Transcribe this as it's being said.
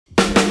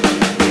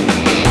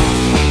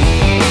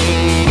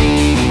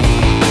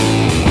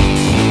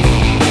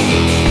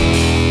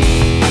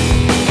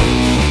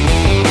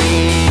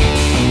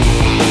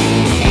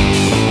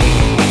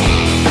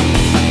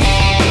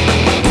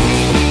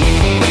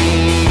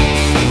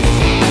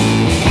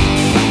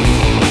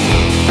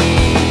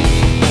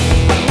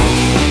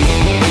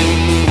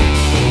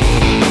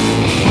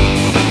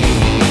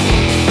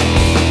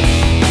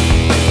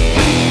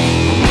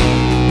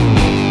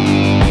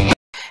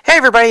Hey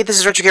everybody, this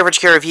is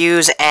Retrokid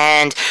Reviews,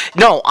 and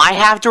no, I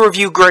have to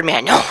review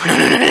Gridman. No.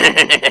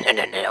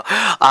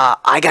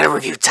 I gotta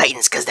review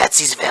Titans, because that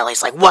season finale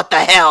is like, what the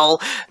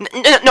hell?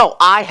 No,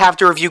 I have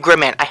to review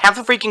Gridman. I have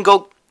the freaking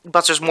Go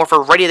Busters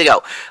Morpher ready to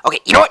go. Okay,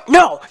 you know what?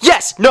 No!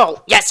 Yes!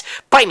 No! Yes!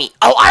 Bite me!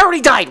 Oh, I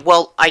already died!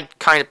 Well, I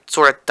kind of,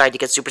 sort of died to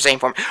get Super Saiyan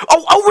form.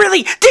 Oh,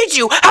 really? Did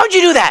you? How'd you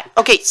do that?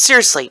 Okay,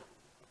 seriously.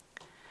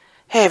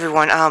 Hey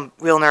everyone,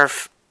 Real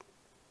Nerf,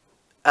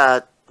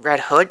 Red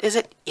Hood, is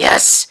it?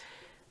 Yes!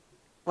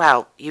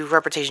 Wow, your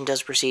reputation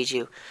does precede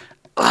you.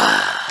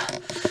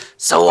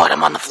 So what?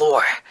 I'm on the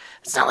floor.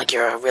 It's not like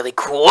you're really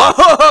cool.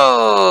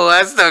 Whoa!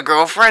 That's the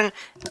girlfriend?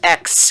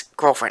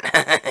 Ex-girlfriend.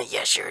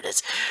 Yeah, sure it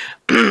is.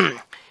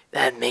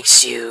 That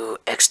makes you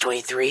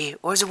X-23?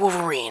 Or is it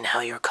Wolverine,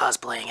 how you're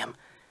cosplaying him?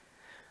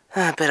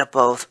 A bit of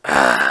both.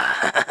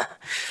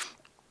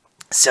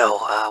 So,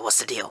 what's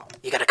the deal?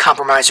 You gotta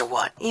compromise or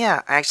what?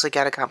 Yeah, I actually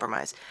gotta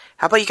compromise.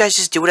 How about you guys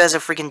just do it as a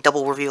freaking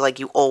double review like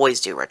you always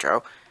do,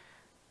 Retro?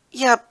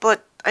 Yeah,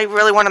 but I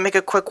really want to make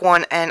a quick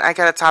one, and I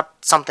gotta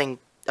top something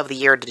of the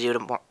year to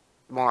do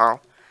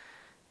tomorrow.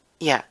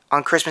 Yeah,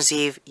 on Christmas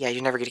Eve, yeah,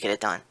 you're never gonna get it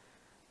done.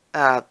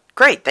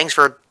 Great, thanks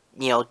for,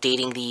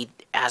 dating the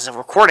as of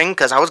recording,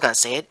 because I was gonna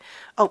say it.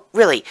 Oh,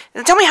 really?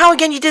 And tell me how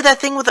again you did that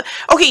thing with the...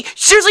 Okay,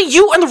 seriously,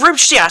 you and the rib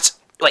shots!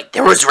 Wait,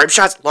 there was rib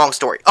shots? Long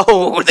story.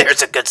 Oh,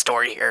 there's a good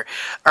story here.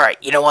 Alright,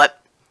 you know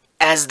what?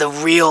 As the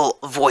real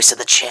voice of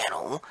the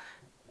channel...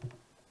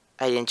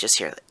 I didn't just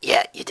hear that.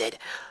 Yeah, you did.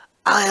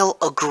 I'll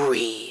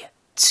agree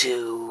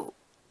to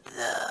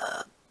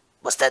the...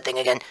 What's that thing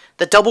again?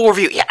 The double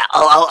review. Yeah,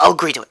 I'll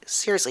agree to it.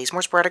 Seriously, he's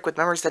more sporadic with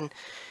memories than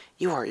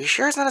you are. You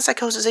sure it's not a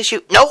psychosis issue?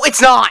 No,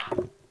 it's not!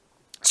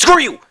 Screw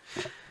you!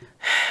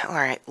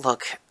 Alright,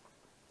 look.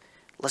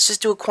 Let's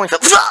just do a coin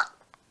flip.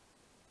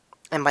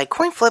 And by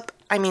coin flip,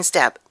 I mean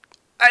stab.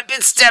 I've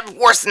been stabbed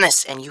worse than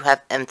this, and you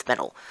have nth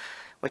metal,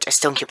 which I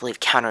still can't believe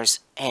counters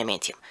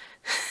adamantium.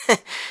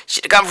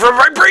 Should have gone for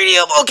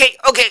vibranium.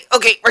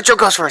 Okay. Retro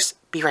goes first.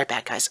 Be right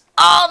back, guys.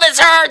 Oh, this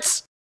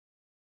hurts!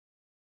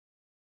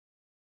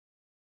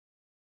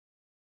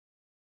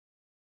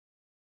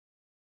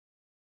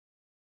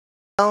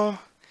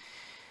 Well,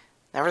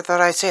 never thought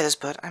I'd say this,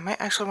 but I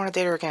might actually want to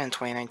date her again in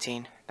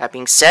 2019. That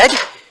being said,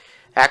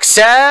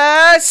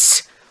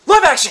 access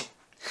live action.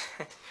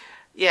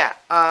 Yeah.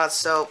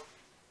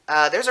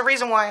 There's a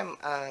reason why I'm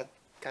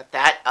got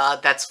that.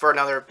 That's for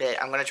another bit.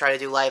 I'm gonna try to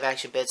do live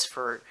action bits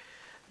for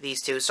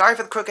these two. Sorry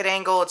for the crooked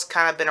angle. It's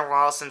kind of been a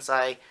while since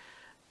I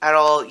at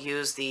all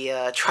used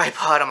the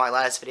tripod on my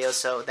last video.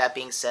 So that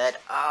being said,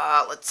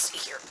 let's see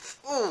here.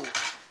 Ooh,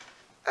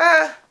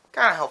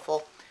 kind of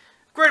helpful.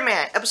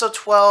 Gridman, episode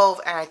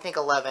 12 and I think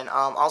 11.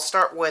 I'll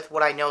start with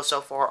what I know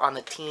so far on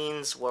the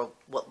teens, well,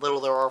 what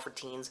little there are for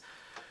teens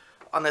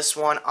on this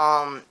one.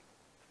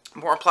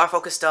 More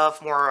plot-focused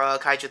stuff, more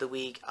Kaiju of the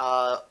Week.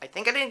 I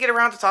think I didn't get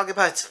around to talking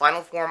about its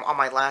final form on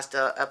my last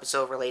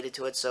episode related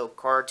to it, so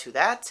card to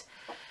that.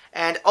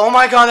 And, oh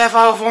my god, that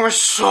final form is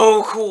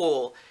so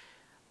cool!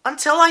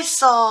 Until I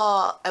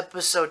saw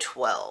episode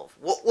 12.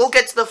 We'll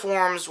get to the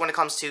forms when it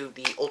comes to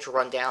the Ultra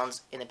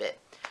Rundowns in a bit.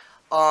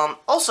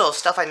 Also,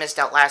 stuff I missed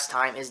out last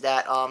time is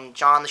that,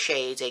 John the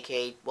Shades,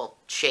 aka, well,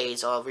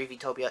 Shades of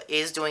Revutopia,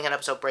 is doing an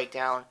episode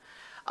breakdown.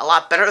 A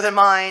lot better than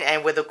mine,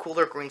 and with a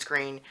cooler green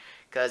screen,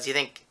 because you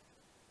think,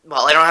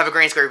 well, I don't have a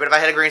green screen, but if I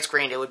had a green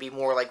screen, it would be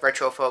more like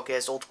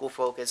retro-focused, old-school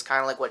focused, kind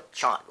of like what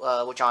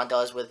John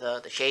does with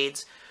the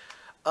Shades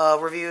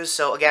reviews.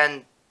 So,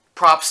 again,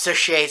 props to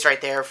Shades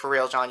right there. For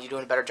real, John, you're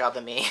doing a better job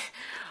than me.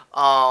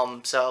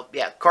 So,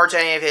 yeah, card to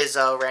any of his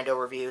rando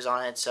reviews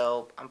on it.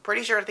 So, I'm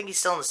pretty sure, I think he's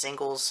still in the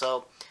singles,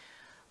 so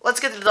let's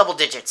get to the double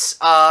digits.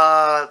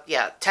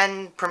 Yeah,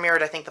 10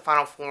 premiered, I think, the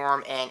final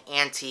form, and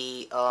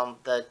Anti,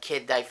 the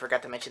kid that I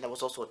forgot to mention that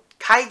was also a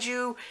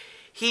Kaiju.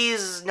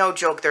 He's no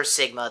joke, they're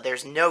Sigma.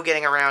 There's no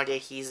getting around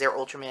it. He's their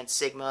Ultraman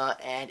Sigma,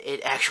 and it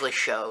actually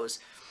shows.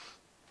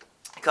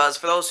 Because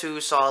for those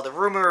who saw the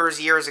rumors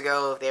years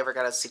ago, if they ever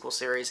got a sequel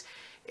series,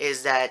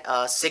 is that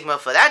Sigma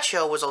for that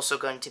show was also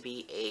going to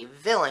be a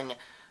villain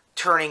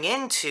turning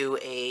into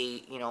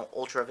a,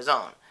 Ultra of his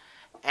own.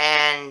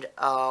 And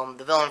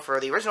the villain for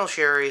the original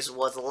series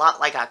was a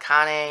lot like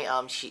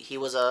Akane. He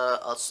was a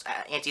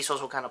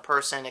antisocial kind of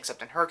person,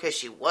 except in her case,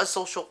 she was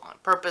social on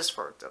purpose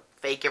to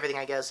fake everything,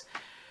 I guess.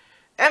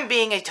 And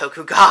being a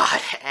Toku god.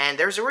 And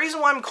there's a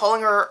reason why I'm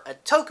calling her a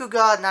Toku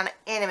god, not an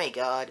anime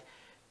god,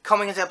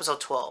 coming into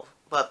episode 12.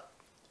 But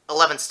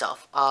 11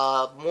 stuff.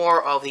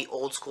 More of the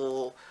old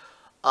school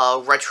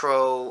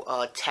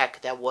retro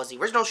tech that was the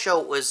original show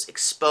was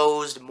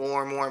exposed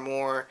more and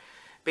more.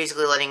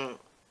 Basically letting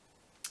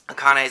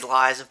Akane's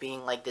lies of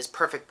being like this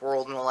perfect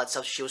world and all that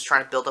stuff she was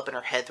trying to build up in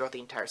her head throughout the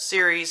entire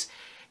series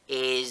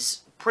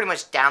is pretty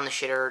much down the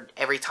shitter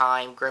every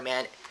time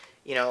Gridman,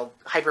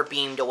 hyper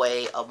beamed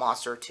away a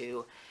monster or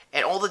two.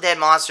 And all the dead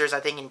monsters, I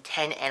think in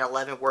 10 and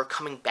 11, were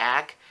coming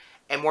back.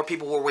 And more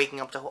people were waking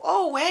up to,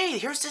 oh, hey,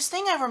 here's this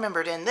thing I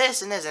remembered, and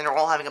this, and this. And they're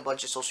all having a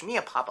bunch of social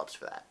media pop-ups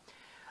for that.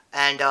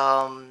 And,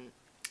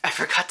 I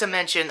forgot to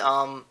mention,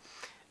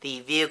 the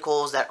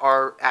vehicles that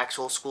are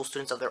actual school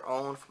students of their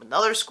own from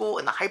another school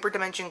in the hyper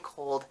dimension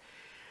called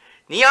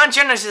Neon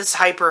Genesis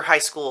Hyper High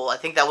School. I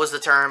think that was the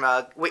term.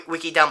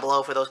 Wiki down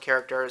below for those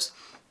characters.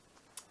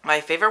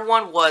 My favorite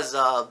one was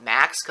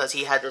Max, because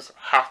he had this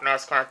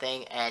half-mask kind of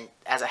thing, and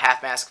as a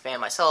half-mask fan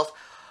myself,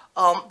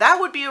 that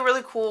would be a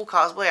really cool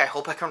cosplay. I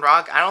hope I can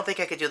rock. I don't think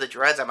I could do the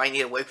dreads. I might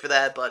need a wig for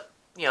that, but,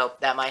 you know,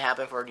 that might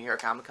happen for New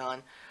York Comic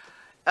Con.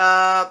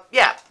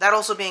 Yeah, that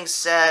also being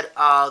said,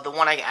 the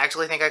one I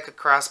actually think I could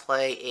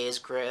crossplay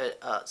is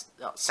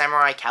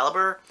Samurai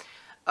Caliber.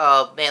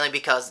 Mainly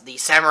because the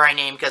samurai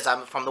name, because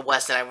I'm from the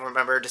West and I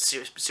remember the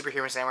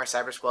Superhuman Samurai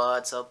Cyber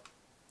Squad, so,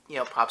 you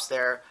know, props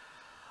there.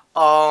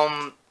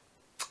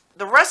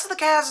 The rest of the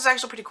cast is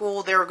actually pretty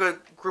cool. They were a good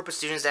group of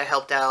students that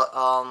helped out.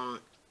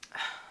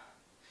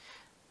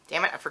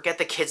 Damn it, I forget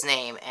the kid's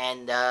name,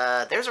 and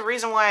there's a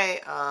reason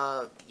why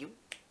I'll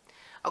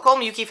call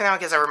him Yuki for now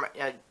because I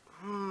remember.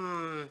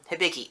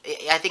 Hibiki.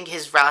 I think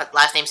his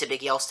last name's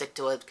Hibiki. I'll stick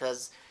to it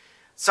because.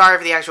 Sorry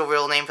for the actual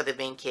real name for the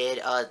main kid.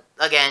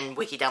 Again,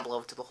 wiki down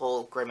below to the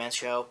whole Gridman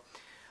show.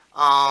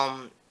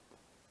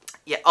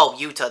 Yeah, oh,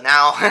 Utah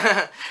now.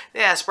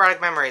 Yeah, sporadic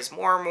memories.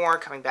 More and more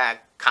coming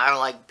back. Kind of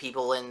like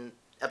people in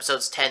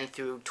episodes 10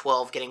 through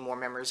 12 getting more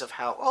memories of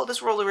how, oh,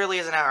 this world really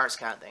isn't ours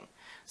kind of thing.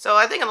 So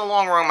I think in the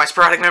long run, my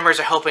sporadic memories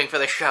are helping for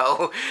the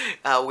show.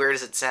 Weird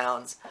as it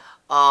sounds.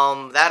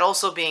 That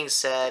also being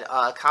said,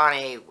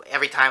 Kane,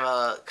 every time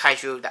a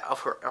kaiju of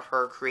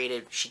her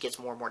created, she gets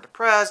more and more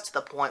depressed to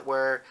the point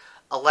where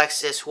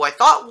Alexis, who I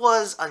thought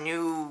was going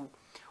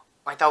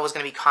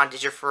to be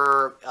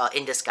Condigifer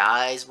in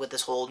disguise with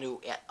this whole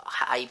new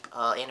hype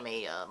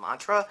anime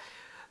mantra.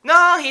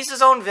 No, he's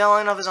his own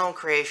villain of his own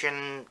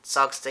creation.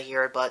 Sucks to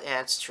hear it, but yeah,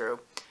 it's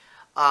true.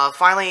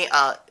 Finally,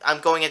 I'm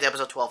going into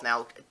episode 12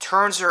 now. It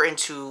turns her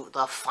into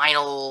the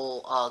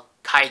final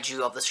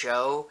kaiju of the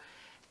show.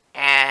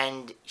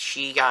 And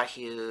she got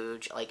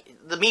huge. Like,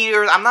 the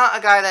meter, I'm not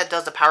a guy that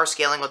does the power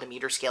scaling or the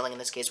meter scaling in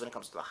this case when it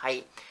comes to the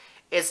height.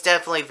 It's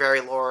definitely very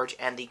large,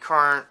 and the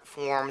current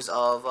forms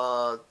of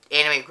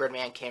anime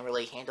Gridman can't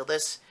really handle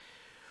this.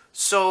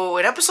 So,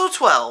 in episode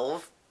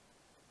 12,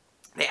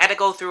 they had to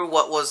go through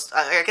what was,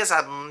 I guess,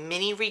 a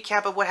mini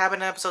recap of what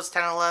happened in episodes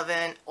 10 and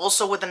 11.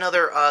 Also with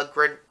another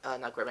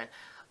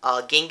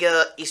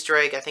Ginga Easter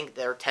egg. I think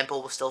their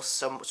temple was still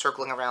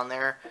circling around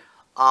there.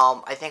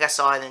 I think I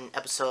saw it in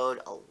episode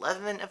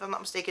 11, if I'm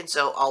not mistaken.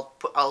 So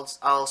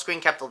I'll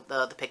screen cap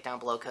the pic down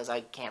below because I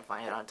can't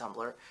find it on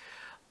Tumblr.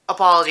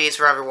 Apologies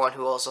for everyone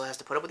who also has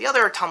to put up with the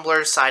other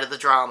Tumblr side of the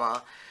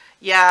drama.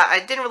 Yeah, I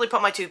didn't really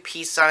put my 2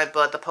 pieces on it,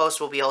 but the post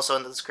will be also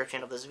in the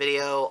description of this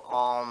video.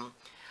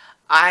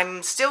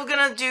 I'm still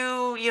gonna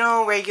do, you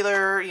know,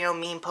 regular, you know,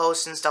 meme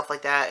posts and stuff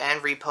like that,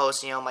 and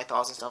repost, you know, my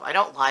thoughts and stuff. I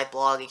don't live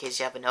blog, in case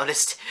you haven't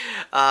noticed,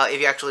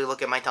 if you actually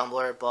look at my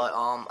Tumblr, but,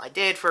 I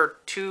did for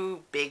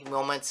 2 big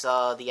moments,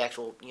 the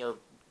actual, you know,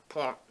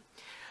 porn,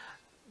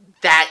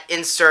 that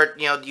insert,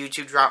 you know, the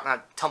YouTube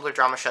drama, Tumblr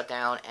drama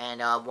shutdown,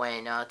 and,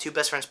 when, 2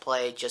 Best Friends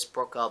Play just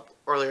broke up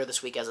earlier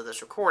this week as of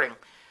this recording.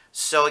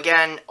 So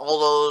again, all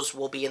those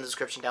will be in the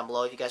description down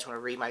below if you guys want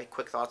to read my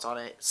quick thoughts on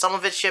it. Some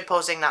of it's shit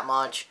posting, not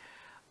much.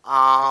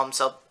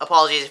 So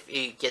apologies if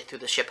you get through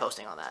the shit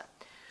posting on that.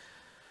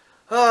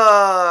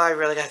 I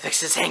really gotta fix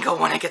this angle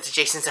when I get to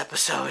Jason's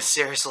episode,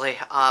 seriously.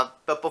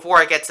 But before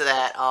I get to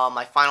that,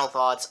 my final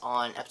thoughts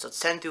on episodes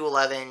 10 through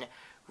 11.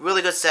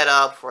 Really good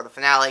setup for the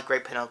finale,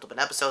 great penultimate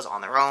episodes on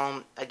their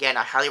own. Again,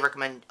 I highly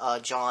recommend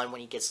John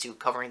when he gets to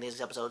covering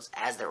these episodes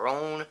as their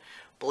own.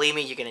 Believe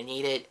me, you're gonna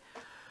need it.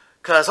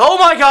 Because, oh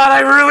my god,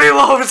 I really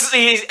love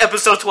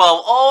episode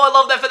 12. Oh, I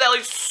love that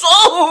finale,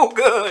 so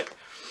good!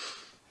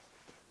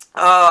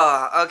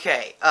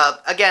 Okay.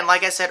 Again,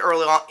 like I said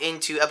earlier on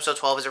into episode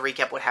 12 is a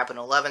recap of what happened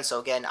in 11, so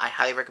again, I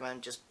highly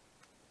recommend just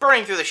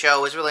burning through the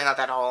show. It's really not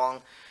that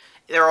long.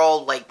 They're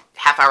all, like,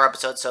 half-hour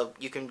episodes, so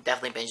you can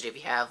definitely binge it if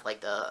you have,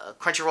 like, the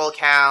Crunchyroll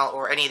account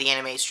or any of the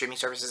anime streaming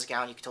services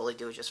account. You can totally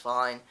do it just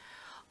fine.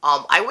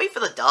 I wait for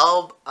the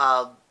dub,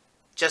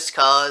 just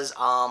because,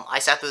 I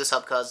sat through the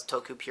sub because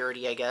Toku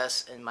purity, I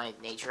guess, in my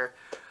nature.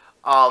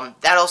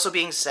 That also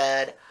being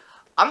said,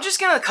 I'm just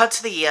gonna cut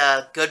to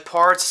the, good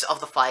parts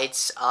of the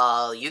fights.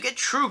 You get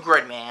True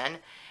Gridman,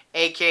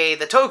 aka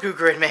the Toku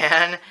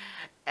Gridman,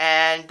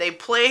 and they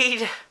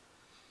played,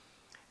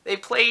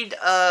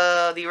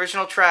 the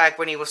original track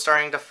when he was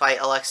starting to fight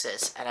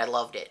Alexis, and I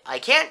loved it. I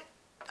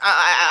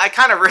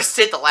kind of risked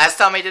it the last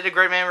time I did a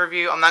Gridman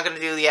review. I'm not gonna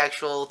do the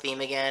actual theme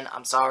again,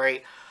 I'm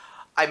sorry.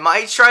 I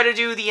might try to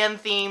do the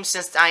end theme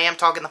since I am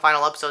talking the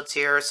final episodes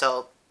here,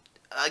 so,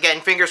 again,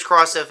 fingers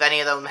crossed if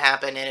any of them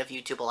happen and if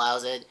YouTube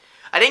allows it.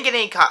 I didn't get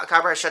any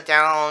copyright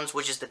shutdowns,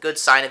 which is the good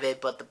sign of it,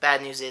 but the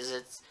bad news is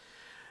it's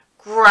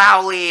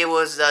growly. It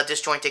was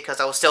disjointed because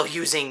I was still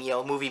using, you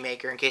know, Movie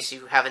Maker, in case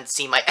you haven't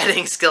seen my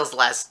editing skills the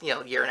last, you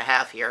know, year and a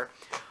half here.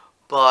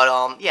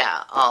 But,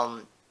 yeah,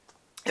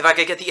 if I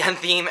could get the end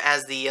theme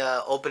as the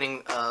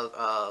opening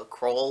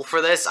crawl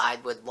for this, I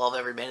would love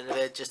every minute of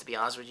it, just to be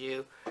honest with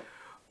you.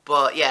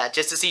 But yeah,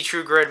 just to see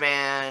True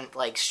Gridman,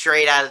 like,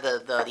 straight out of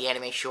the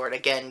anime short.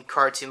 Again,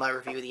 card to my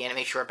review of the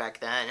anime short back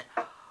then.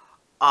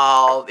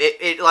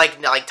 Like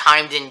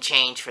time didn't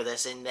change for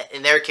this.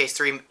 In their case,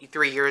 three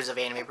years of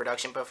anime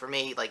production, but for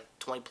me, like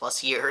 20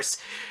 plus years,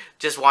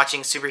 just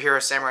watching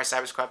Superhero Samurai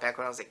Cyber Squad back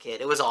when I was a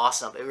kid. It was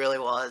awesome. It really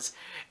was.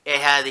 It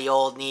had the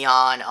old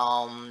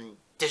neon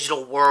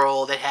digital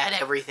world. It had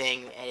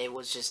everything, and it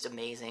was just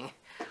amazing.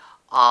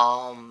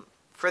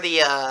 For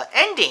the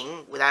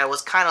ending that I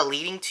was kind of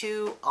leading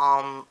to,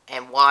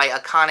 and why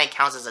Akane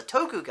counts as a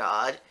Toku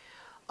god.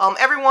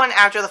 Everyone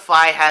after the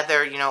fight had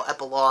their,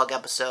 epilogue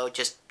episode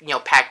just,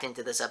 packed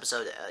into this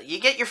episode. You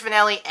get your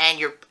finale and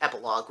your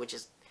epilogue, which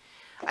is,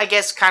 I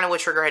guess, kind of what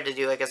Trigger had to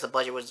do. I guess the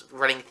budget was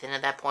running thin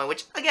at that point,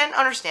 which, again,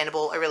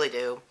 understandable. I really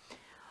do.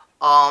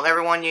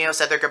 Everyone,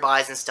 said their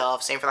goodbyes and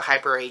stuff. Same for the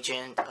Hyper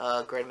Agent,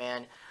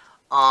 Gridman.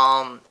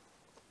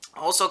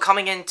 Also,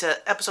 coming into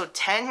episode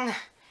 10,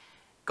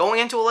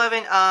 going into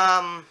 11,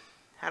 how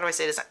do I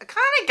say this? I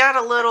kind of got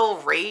a little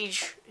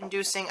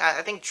rage-inducing.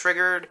 I think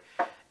triggered...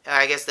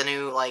 I guess the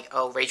new,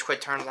 rage quit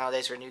terms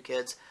nowadays for new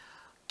kids.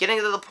 Getting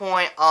to the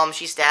point,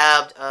 she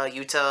stabbed,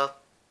 Yuta.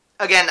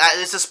 Again,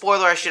 it's a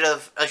spoiler I should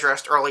have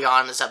addressed early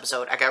on in this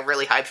episode. I got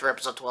really hyped for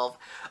episode 12.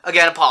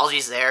 Again,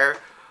 apologies there.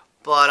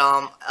 But,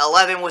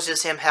 11 was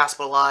just him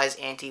hospitalized,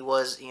 and he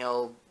was,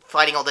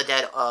 fighting all the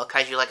dead,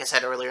 kaiju, like I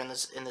said earlier in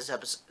this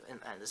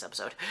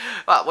episode.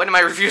 When do my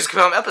reviews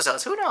become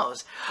episodes? Who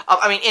knows?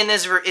 In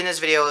this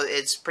video,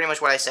 it's pretty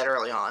much what I said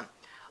early on.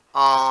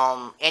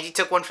 Andy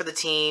took one for the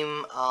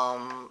team.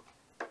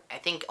 I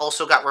think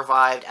also got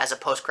revived as a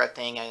post-credit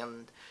thing,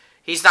 and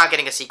he's not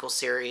getting a sequel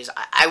series.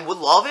 I would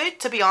love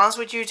it, to be honest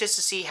with you, just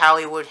to see how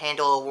he would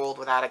handle a world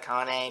without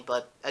Akane,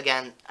 but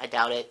again, I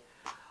doubt it.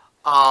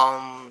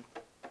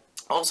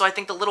 Also, I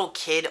think the little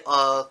kid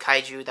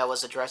kaiju that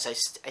was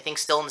addressed, I think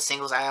still in the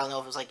singles, I don't know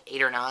if it was like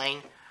 8 or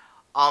 9,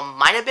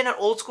 might have been an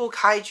old school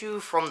kaiju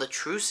from the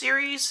True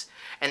series.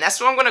 And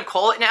that's what I'm going to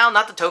call it now.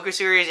 Not the Toku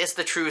series, it's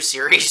the True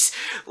series.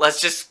 Let's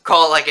just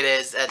call it like it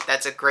is.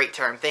 That's a great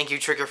term. Thank you,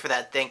 Trigger, for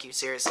that. Thank you,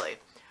 seriously.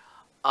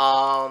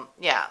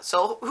 Yeah,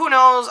 so who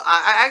knows?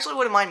 I actually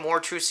wouldn't mind more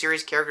True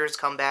series characters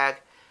come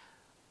back.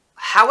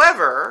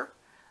 However,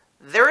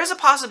 there is a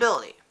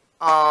possibility.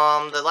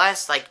 The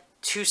last,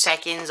 2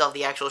 seconds of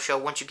the actual show,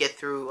 once you get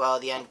through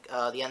the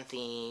end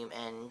theme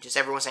and just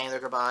everyone saying their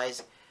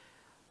goodbyes,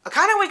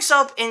 Akane wakes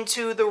up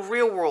into the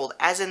real world,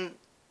 as in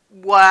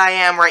what I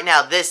am right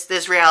now,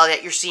 this reality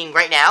that you're seeing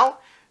right now,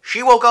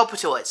 she woke up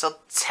to it. So,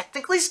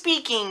 technically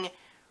speaking,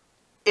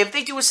 if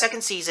they do a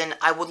second season,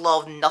 I would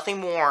love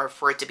nothing more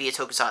for it to be a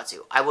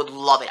tokusatsu. I would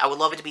love it. I would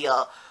love it to be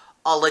a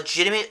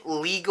legitimate,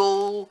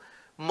 legal,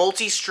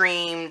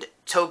 multi-streamed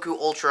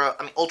Ultra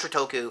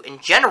Toku in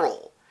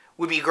general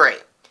would be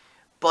great.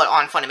 But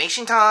on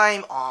Funimation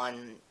time,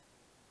 on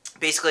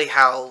basically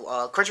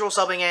how Crunchyroll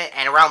subbing it,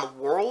 and around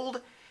the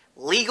world,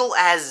 legal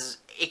as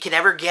it can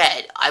ever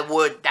get, I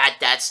would,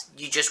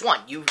 you just won.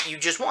 You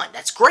just won.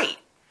 That's great.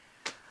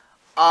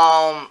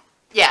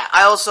 Yeah,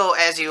 I also,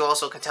 as you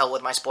also can tell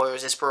with my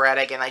spoilers, is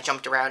sporadic, and I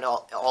jumped around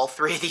all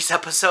 3 of these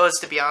episodes,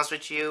 to be honest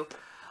with you.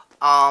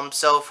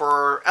 So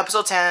for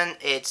episode 10,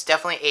 it's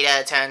definitely 8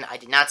 out of 10. I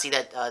did not see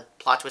that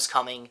plot twist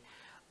coming.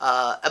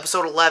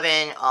 Episode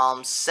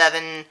 11,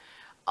 7,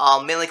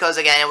 mainly because,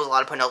 again, it was a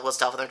lot of Pinocchio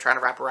stuff, and they're trying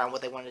to wrap around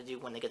what they want to do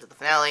when they get to the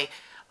finale.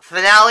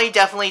 Finale,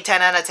 definitely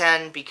 10 out of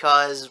 10,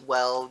 because,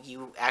 well,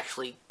 you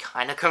actually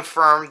kind of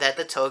confirmed that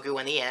the Toku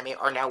and the anime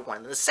are now one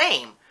and the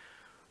same.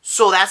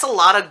 So that's a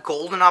lot of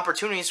golden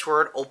opportunities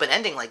for an open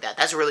ending like that.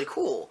 That's really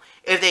cool.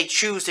 If they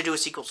choose to do a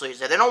sequel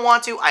series. If they don't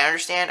want to, I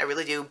understand, I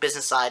really do,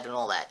 business side and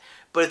all that.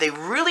 But if they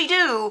really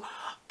do,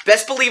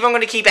 best believe I'm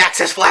going to keep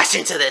Access Flash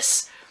into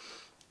this.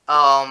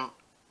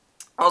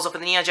 Also, for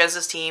the Neon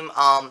Genesis team,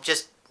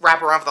 just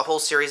wrap around for the whole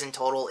series in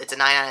total, it's a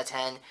 9 out of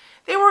 10.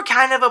 They were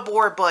kind of a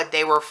bore, but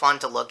they were fun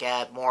to look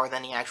at more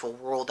than the actual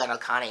world that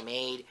Akane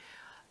made.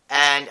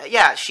 And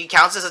yeah, she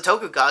counts as a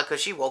Toku god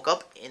because she woke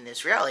up in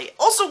this reality.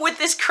 Also with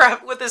this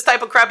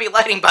type of crappy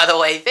lighting, by the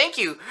way. Thank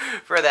you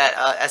for that,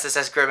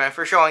 SSS Gridman,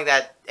 for showing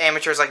that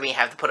amateurs like me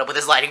have to put up with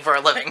this lighting for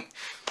a living.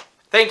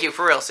 Thank you,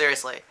 for real,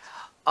 seriously.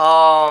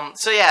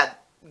 So yeah,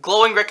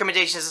 glowing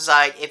recommendations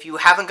aside, if you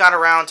haven't got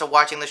around to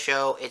watching the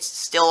show, it's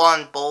still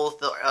on both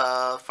the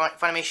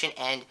Funimation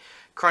and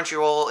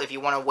Crunchyroll if you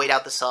want to wait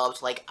out the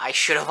subs, like I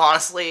should have,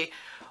 honestly.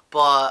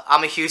 But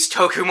I'm a huge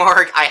Toku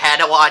mark. I had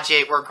to watch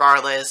it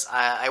regardless.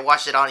 I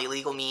watched it on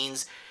illegal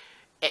means.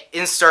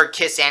 Insert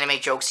Kiss anime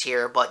jokes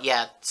here, but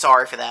yeah,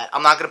 sorry for that.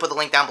 I'm not going to put the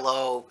link down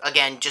below.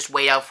 Again, just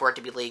wait out for it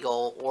to be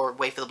legal, or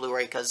wait for the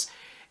Blu-ray, because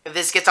if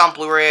this gets on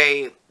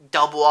Blu-ray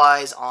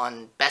dub-wise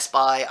on Best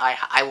Buy,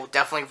 I will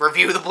definitely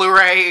review the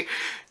Blu-ray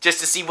just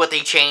to see what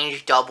they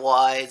changed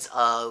dub-wise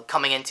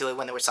coming into it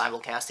when they were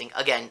simulcasting.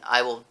 Again,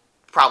 I will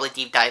probably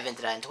deep dive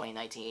into that in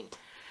 2019.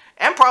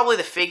 And probably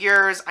the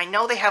figures. I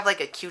know they have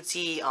like a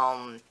cutesy,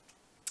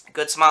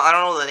 Good Smile. I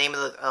don't know the name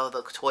of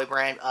the toy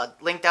brand.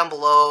 Link down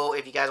below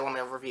if you guys want me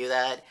to review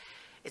that.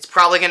 It's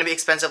probably going to be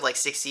expensive, like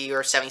 60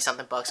 or 70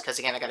 something bucks, because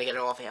again, I got to get it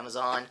off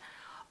Amazon.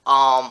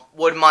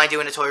 Wouldn't mind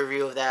doing a toy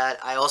review of that.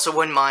 I also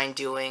wouldn't mind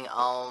doing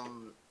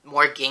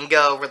more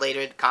Ginga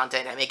related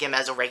content and make him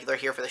as a regular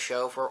here for the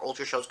show for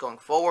Ultra shows going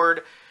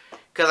forward.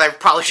 Because I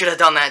probably should have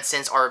done that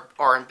since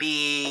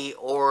R&B,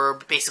 or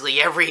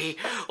basically every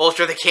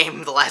Ultra that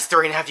came the last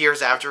 3.5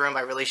 years after him.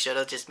 I really should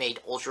have just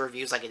made Ultra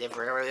reviews like I did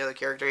for every other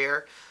character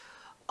here.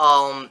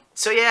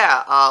 So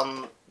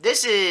yeah,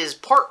 this is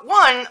part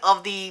 1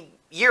 of the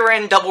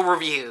year-end double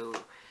review.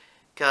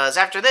 Because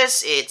after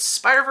this, it's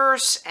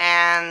Spider-Verse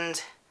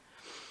and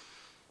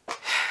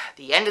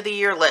the end of the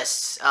year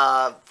lists.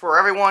 For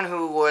everyone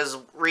who was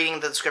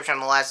reading the description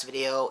on the last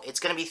video, it's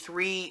going to be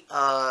 3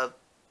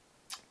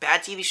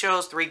 bad TV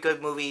shows, 3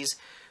 good movies,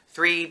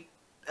 3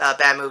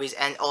 bad movies,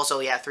 and also,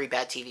 yeah, 3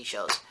 bad TV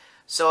shows.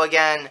 So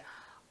again,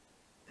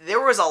 there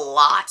was a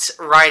lot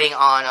riding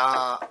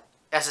on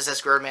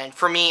SSS Gridman.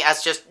 For me,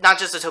 as just not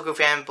just a Toku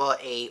fan,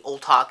 but a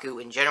otaku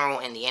in general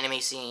in the anime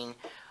scene.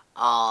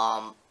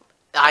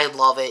 I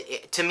love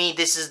it. To me,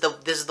 this is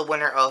the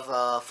winner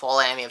of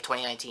Fall Anime of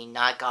 2019,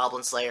 not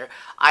Goblin Slayer.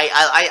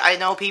 I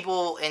know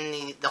people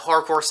in the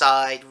hardcore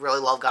side really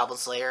love Goblin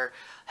Slayer.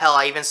 Hell,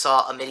 I even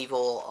saw a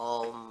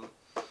medieval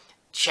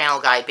channel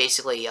guy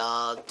basically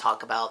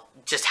talk about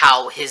just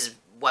how his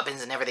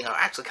weapons and everything are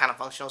actually kind of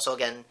functional. So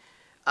again,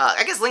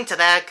 I guess link to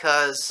that,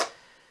 because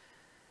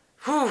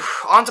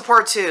on to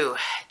part 2,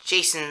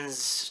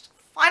 Jason's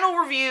final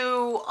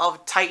review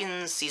of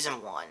Titans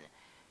Season 1.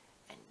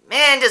 And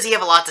man, does he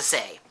have a lot to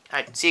say.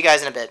 Alright, see you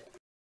guys in a bit.